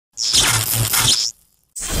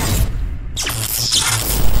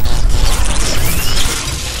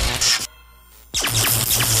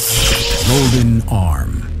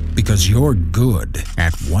arm, because you're good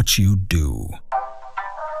at what you do.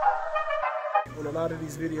 When a lot of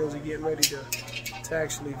these videos are getting ready to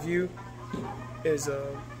actually view is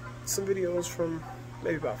some videos from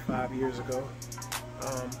maybe about 5 years ago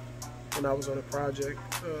when I was on a project.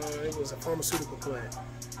 It was a pharmaceutical plant,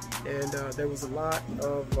 and there was a lot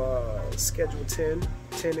of Schedule 10,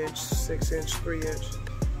 10-inch, 6-inch, 3-inch,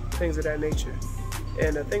 things of that nature.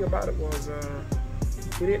 And the thing about it was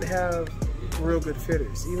we didn't have real good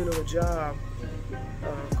fitters. Even though the job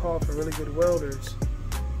called for really good welders,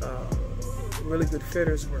 really good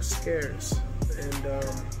fitters were scarce. And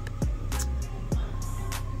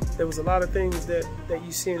there was a lot of things that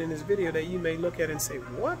you see in this video that you may look at and say,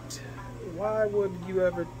 what? Why would you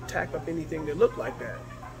ever tack up anything that looked like that?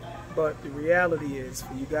 But the reality is,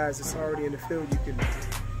 for you guys that's already in the field, you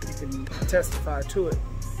can testify to it,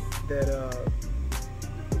 that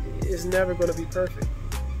it's never going to be perfect.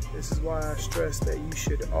 This is why I stress that you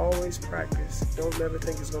should always practice. Don't never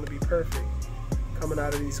think it's going to be perfect coming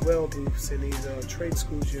out of these weld booths and these trade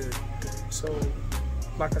schools you're in. So,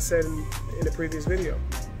 like I said in the previous video,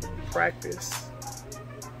 practice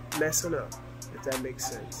messing up, if that makes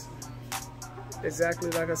sense. Exactly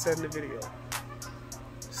like I said in the video.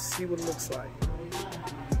 See what it looks like.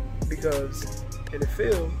 Because in the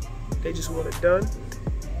field, they just want it done.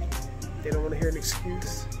 They don't want to hear an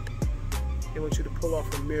excuse. They want you to pull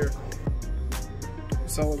off a miracle.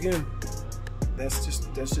 So again, that's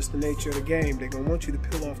just the nature of the game. They're gonna want you to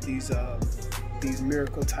peel off these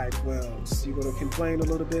miracle type welds. You're gonna complain a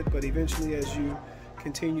little bit, but eventually, as you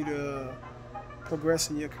continue to progress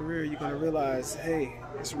in your career, you're gonna realize, hey,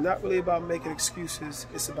 it's not really about making excuses.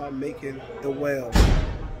 It's about making the weld.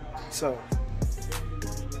 So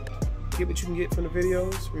get what you can get from the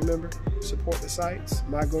videos. Remember, support the sites,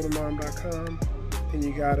 mygotomarm.com. Then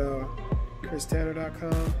you got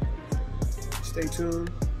christanner.com. Stay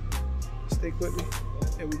tuned, stick with me,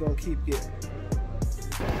 and we're gonna keep getting.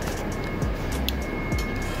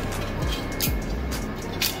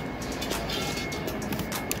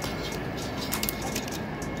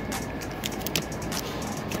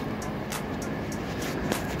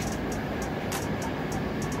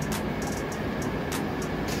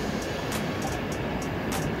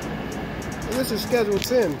 This is Schedule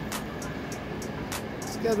 10.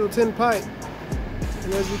 Schedule 10 pipe.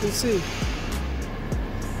 And as you can see,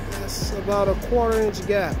 that's about a 1/4 inch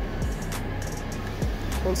gap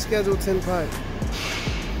on Schedule 10 pipe.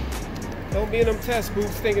 Don't be in them test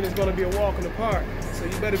booths thinking it's going to be a walk in the park. So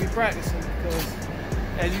you better be practicing, because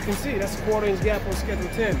as you can see, that's a 1/4 inch gap on Schedule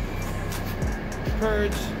 10.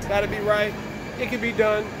 Purge, gotta be right. It can be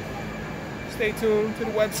done. Stay tuned to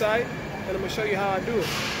the website, and I'm going to show you how I do it.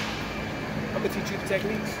 I'm going to teach you the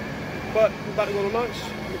techniques. But we're about to go to lunch.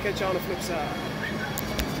 I'm going to catch you on the flip side.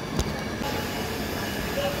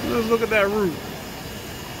 Let's look at that root.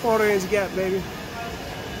 1/4 inch gap, baby.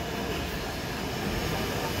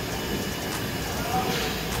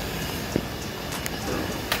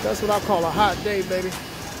 That's what I call a hot day, baby.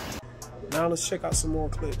 Now let's check out some more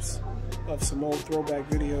clips of some old throwback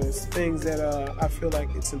videos, things that I feel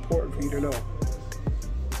like it's important for you to know.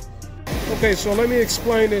 Okay, so let me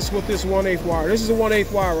explain this with this 1/8 wire. This is a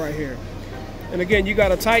 1/8 wire right here. And again, you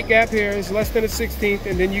got a tight gap here. It's less than a 1/16,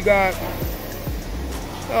 and then you got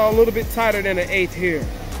a little bit tighter than an 1/8 here.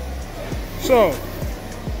 So,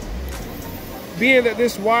 being that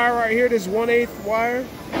this wire right here, this 1/8 wire,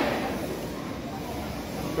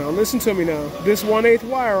 now listen to me now, this 1/8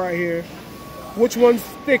 wire right here, which one's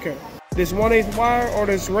thicker? This 1/8 wire or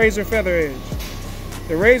this razor feather edge?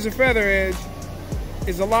 The razor feather edge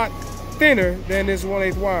is a lot thinner than this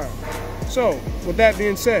 1/8 wire. So, with that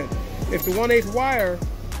being said, if the 1/8 wire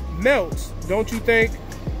melts, don't you think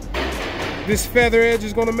this feather edge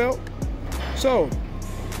is going to melt? So,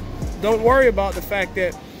 don't worry about the fact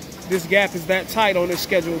that this gap is that tight on this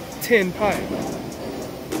Schedule 10 pipe.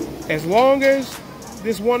 As long as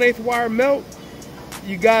this 1/8 wire melt,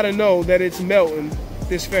 you got to know that it's melting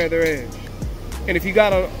this feather edge. And if you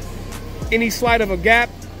got any slight of a gap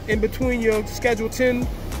in between your Schedule 10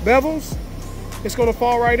 bevels, it's going to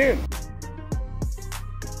fall right in.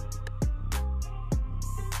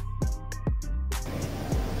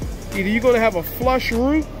 Either you're going to have a flush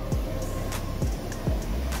root,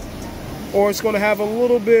 or it's going to have a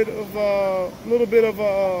little bit of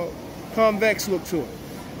a convex look to it,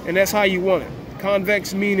 and that's how you want it.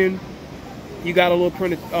 Convex meaning you got a little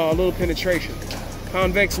penetration.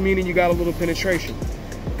 Convex meaning you got a little penetration.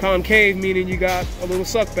 Concave meaning you got a little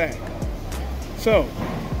suck back. So,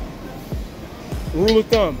 rule of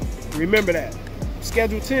thumb, remember that.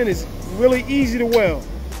 Schedule 10 is really easy to weld.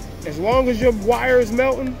 As long as your wire is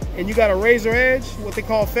melting and you got a razor edge, what they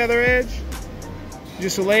call feather edge,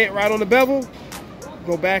 just lay it right on the bevel,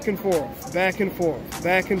 go back and forth, back and forth,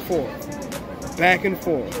 back and forth, back and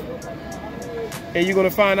forth. And you're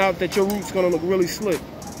gonna find out that your route's gonna look really slick.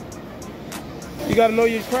 You gotta know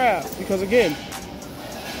your craft, because again,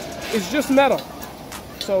 it's just metal.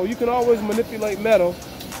 So you can always manipulate metal,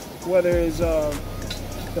 whether it's the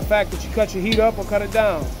fact that you cut your heat up or cut it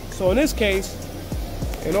down. So in this case,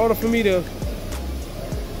 in order for me to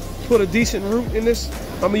put a decent route in this,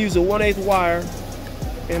 I'm gonna use a 1/8 wire,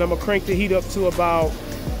 and I'm gonna crank the heat up to about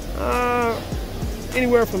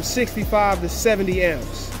anywhere from 65 to 70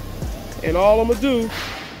 amps. And all I'm gonna do,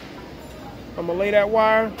 I'm gonna lay that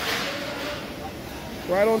wire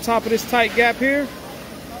right on top of this tight gap here.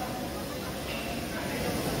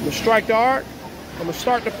 I'm gonna strike the arc, I'm gonna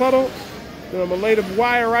start the puddle, then I'm gonna lay the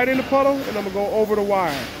wire right in the puddle, and I'm gonna go over the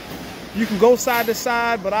wire. You can go side to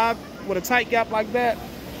side, but with a tight gap like that,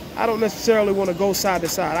 I don't necessarily want to go side to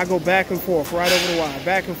side. I go back and forth right over the wire,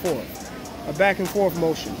 back and forth. A back and forth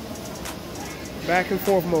motion. Back and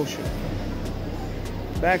forth motion.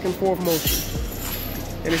 Back and forth motion.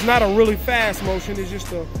 And it's not a really fast motion, it's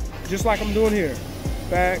just like I'm doing here.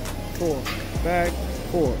 Back, forth, back,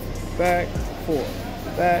 forth, back,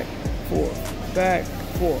 forth, back, forth, back,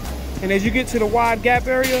 forth. And as you get to the wide gap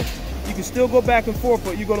area, you can still go back and forth,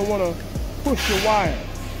 but you're gonna wanna push your wire.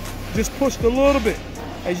 Just push a little bit.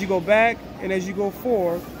 As you go back and as you go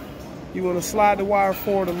forward, you wanna slide the wire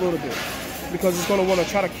forward a little bit, because it's gonna wanna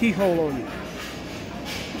try to keyhole on you.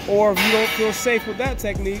 Or if you don't feel safe with that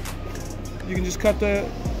technique, you can just cut the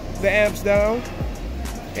amps down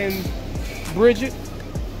and bridge it,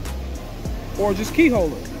 or just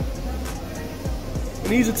keyhole it.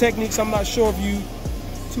 And these are techniques I'm not sure if you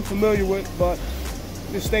too familiar with, but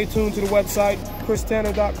just stay tuned to the website,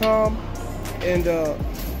 christanner.com, and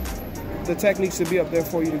the techniques will be up there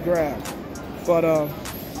for you to grab. But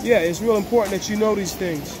yeah, it's real important that you know these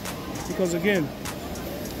things, because again,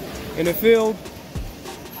 in the field,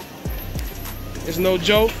 it's no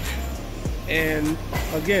joke. And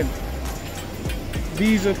again,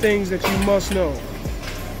 these are things that you must know.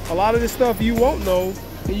 A lot of this stuff you won't know,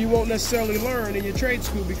 and you won't necessarily learn in your trade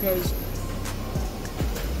school, because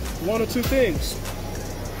one or two things.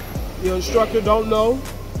 Your instructor don't know,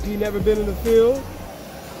 he never been in the field,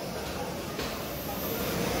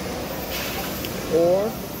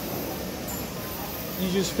 or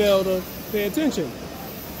you just fail to pay attention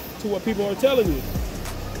to what people are telling you.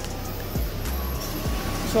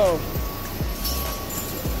 So,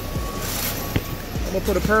 I'm gonna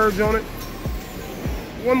put a purge on it.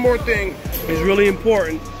 One more thing is really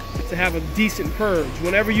important, to have a decent purge.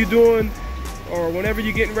 Whenever you're doing, or whenever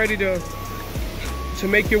you're getting ready to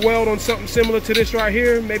make your weld on something similar to this right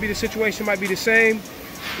here, maybe the situation might be the same,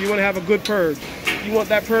 you want to have a good purge. You want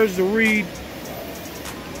that purge to read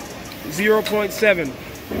 0.7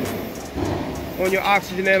 on your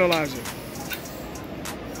oxygen analyzer.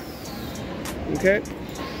 Okay?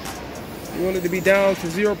 You want it to be down to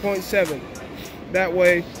 0.7. That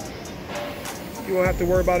way, you won't have to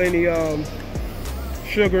worry about any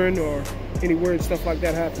sugaring or any weird stuff like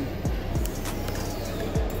that happening.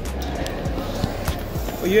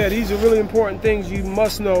 But yeah, these are really important things you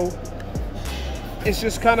must know. It's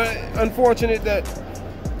just kind of unfortunate that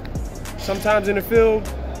sometimes in the field,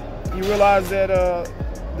 you realize that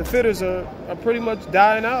the fitters are pretty much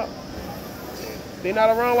dying out. They're not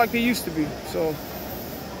around like they used to be. So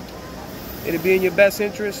it'd be in your best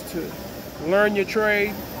interest to learn your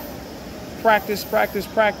trade, practice, practice,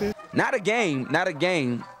 practice. Not a game, not a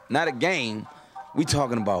game, not a game. We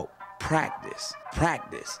talking about practice,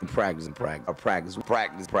 practice, and practice, and practice, or practice,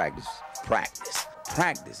 practice, practice, practice,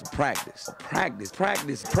 practice, practice, practice,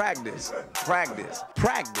 practice, practice, practice,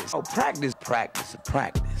 practice, oh, practice, practice,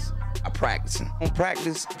 practice. I'm practicing.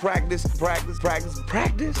 Practice, practice, practice, practice,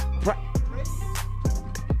 practice, practice.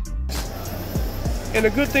 And a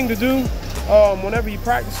good thing to do whenever you're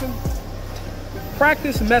practicing,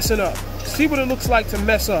 practice messing up. See what it looks like to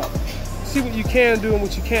mess up. See what you can do and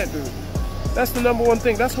what you can't do. That's the number one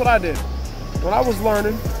thing. That's what I did. When I was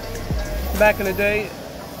learning back in the day,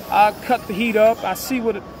 I cut the heat up. I see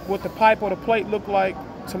what the pipe or the plate looked like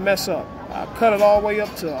to mess up. I cut it all the way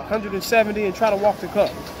up to 170 and try to walk the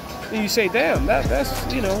cut. Then you say, damn,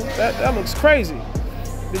 that's you know, that looks crazy.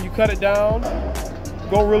 Then you cut it down,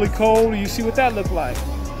 go really cold, and you see what that looked like.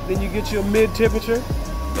 Then you get your mid temperature,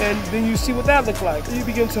 and then you see what that looked like. And you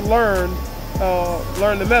begin to learn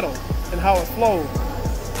the metal and how it flows.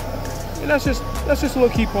 And that's just a little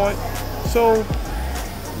key point. So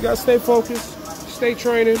you gotta stay focused, stay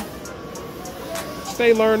training,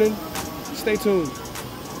 stay learning, stay tuned.